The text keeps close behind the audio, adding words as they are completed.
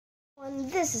everyone,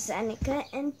 this is Annika,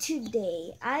 and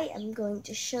today I am going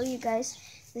to show you guys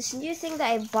this new thing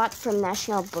that I bought from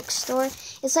National Bookstore.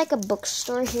 It's like a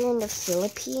bookstore here in the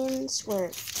Philippines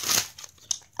where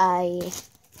I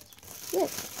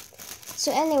live.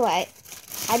 So anyway,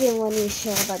 I didn't want to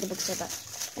share about the bookstore,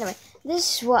 but anyway,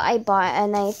 this is what I bought,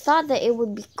 and I thought that it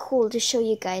would be cool to show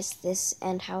you guys this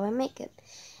and how I make it.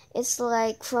 It's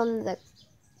like from the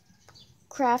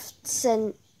crafts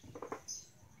and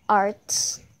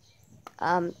arts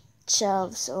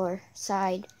shelves or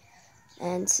side,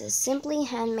 and it says simply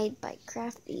handmade by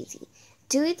Craft Easy,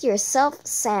 do it yourself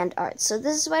sand art. So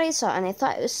this is what I saw, and I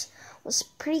thought it was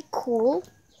pretty cool.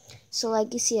 So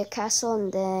like you see a castle,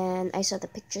 and then I saw the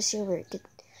pictures here where you could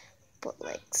put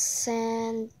like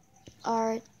sand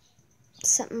art,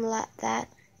 something like that.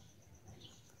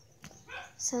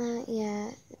 So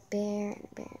yeah,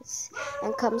 bears,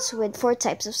 and comes with 4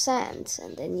 types of sands,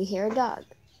 and then you hear a dog.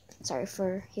 Sorry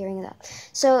for hearing that.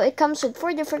 So it comes with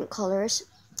 4 different colors: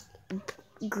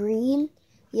 green,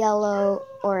 yellow,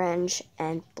 orange,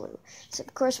 and blue. So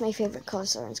of course my favorite color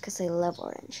is orange because I love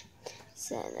orange.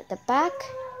 So at the back,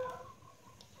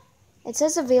 it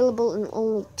says available in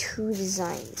only 2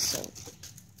 designs. So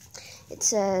it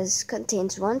says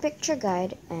contains 1 picture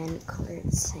guide and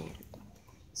colored sand.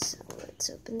 So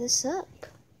let's open this up.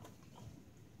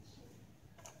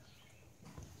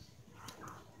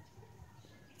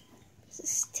 This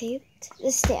is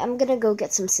taped. I'm gonna go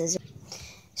get some scissors.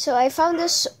 So I found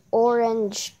this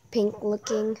orange pink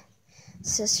looking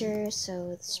scissors, so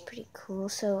it's pretty cool.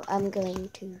 So I'm going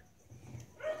to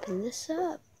open this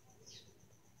up.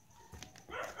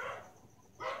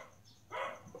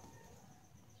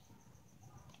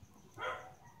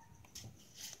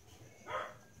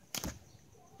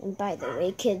 And by the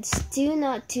way, kids, do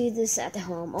not do this at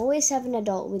home. Always have an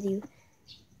adult with you.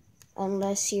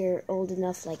 Unless you're old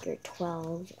enough, like you're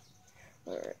 12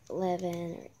 or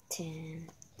 11 or 10.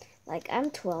 Like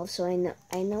I'm 12, so I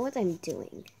know what I'm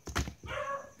doing.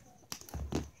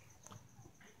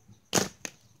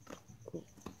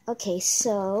 Okay,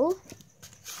 so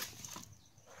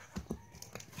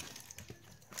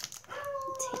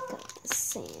take out the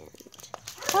sand.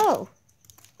 Oh,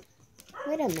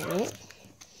 wait a minute.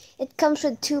 It comes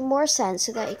with 2 more sands,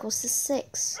 so that equals to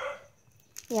 6.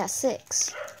 Yeah,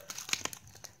 6.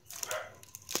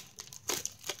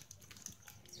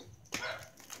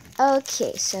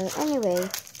 Okay, so anyway,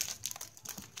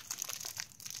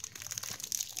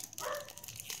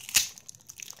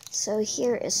 so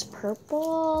here is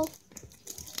purple,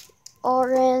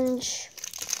 orange,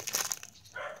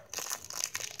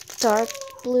 dark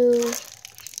blue,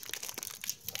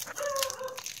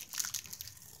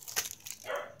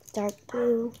 light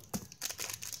blue.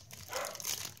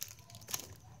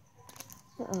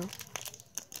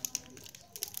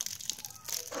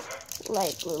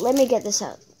 Let me get this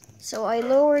out. So I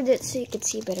lowered it so you could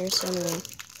see better. So anyway,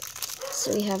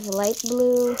 so we have light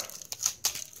blue,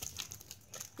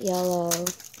 yellow,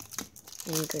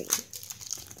 and green.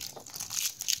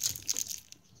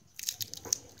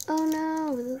 Oh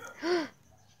no!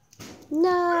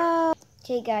 No!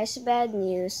 Okay guys, bad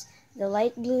news. The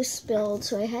light blue spilled,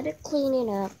 so I had to clean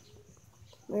it up.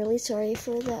 Really sorry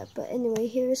for that. But anyway,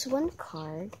 here's 1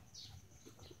 card.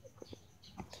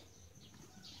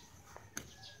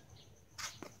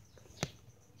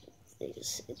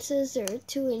 It says there are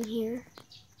 2 in here.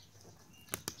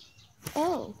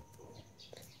 Oh,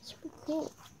 that's pretty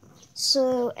cool.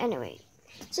 So anyway,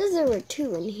 it says there were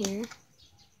 2 in here.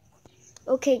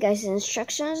 Okay guys, the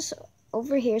instructions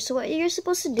over here. So what you're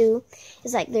supposed to do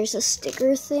is, like, there's a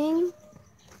sticker thing,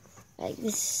 like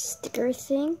this sticker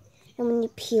thing, and when you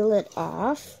peel it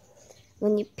off,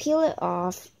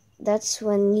 that's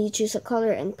when you choose a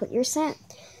color and put your sand.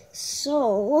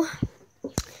 So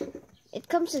it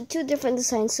comes in 2 different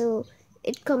designs. So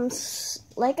it comes,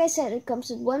 like I said, it comes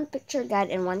with 1 picture guide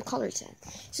and 1 color sand.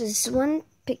 So this is 1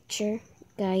 picture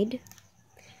guide.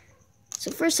 So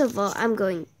first of all, I'm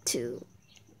going to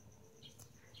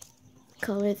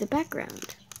color the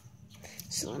background.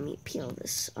 So let me peel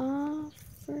this off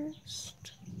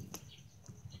first.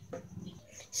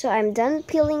 So I'm done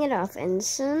peeling it off, and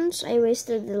since I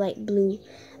wasted the light blue,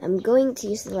 I'm going to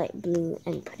use the light blue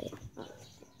and put it on.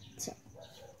 So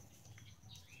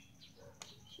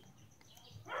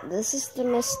this is the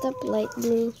messed up light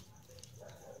blue,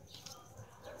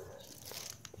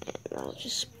 and I'll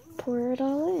just pour it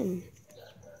all in.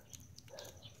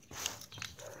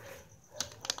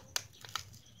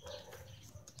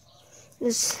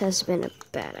 This has been a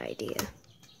bad idea.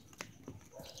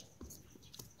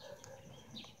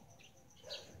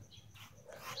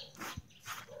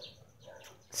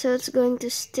 So it's going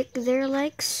to stick there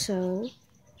like so.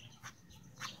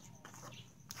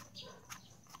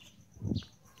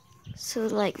 So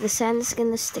like the sand is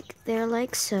gonna stick there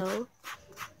like so.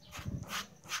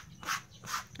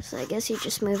 So I guess you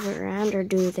just move it around or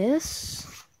do this.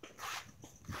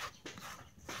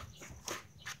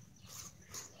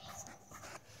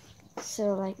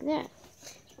 So like that.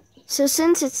 So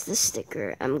since it's the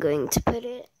sticker, I'm going to put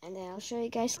it and then I'll show you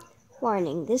guys.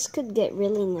 Warning, this could get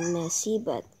really messy,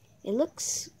 but it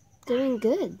looks doing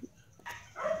good.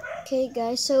 Okay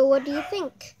guys, so what do you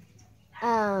think?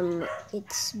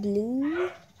 It's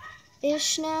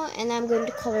blue-ish now, and I'm going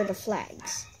to color the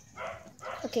flags.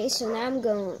 Okay, so now I'm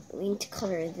going to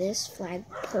color this flag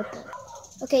purple.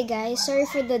 Okay guys, sorry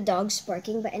for the dogs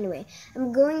barking, but anyway,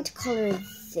 I'm going to color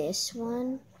this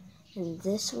one and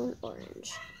this one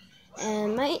orange.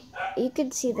 And you can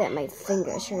see that my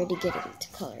fingers are already getting to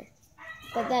color,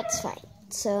 but that's fine.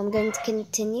 So I'm going to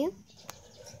continue.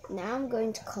 Now I'm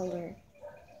going to color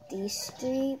these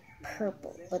three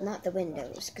purple, but not the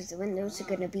windows, because the windows are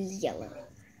going to be yellow.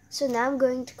 So now I'm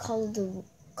going to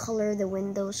color the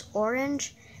windows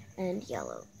orange and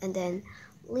yellow, and then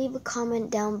leave a comment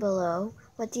down below.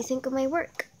 What do you think of my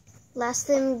work? Last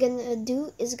thing I'm gonna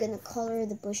do is gonna color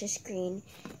the bushes green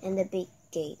and the big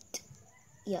gate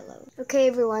yellow. Okay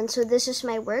everyone, so this is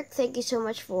my work. Thank you so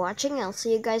much for watching. I'll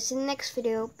see you guys in the next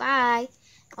video. Bye!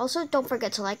 Also, don't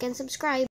forget to like and subscribe.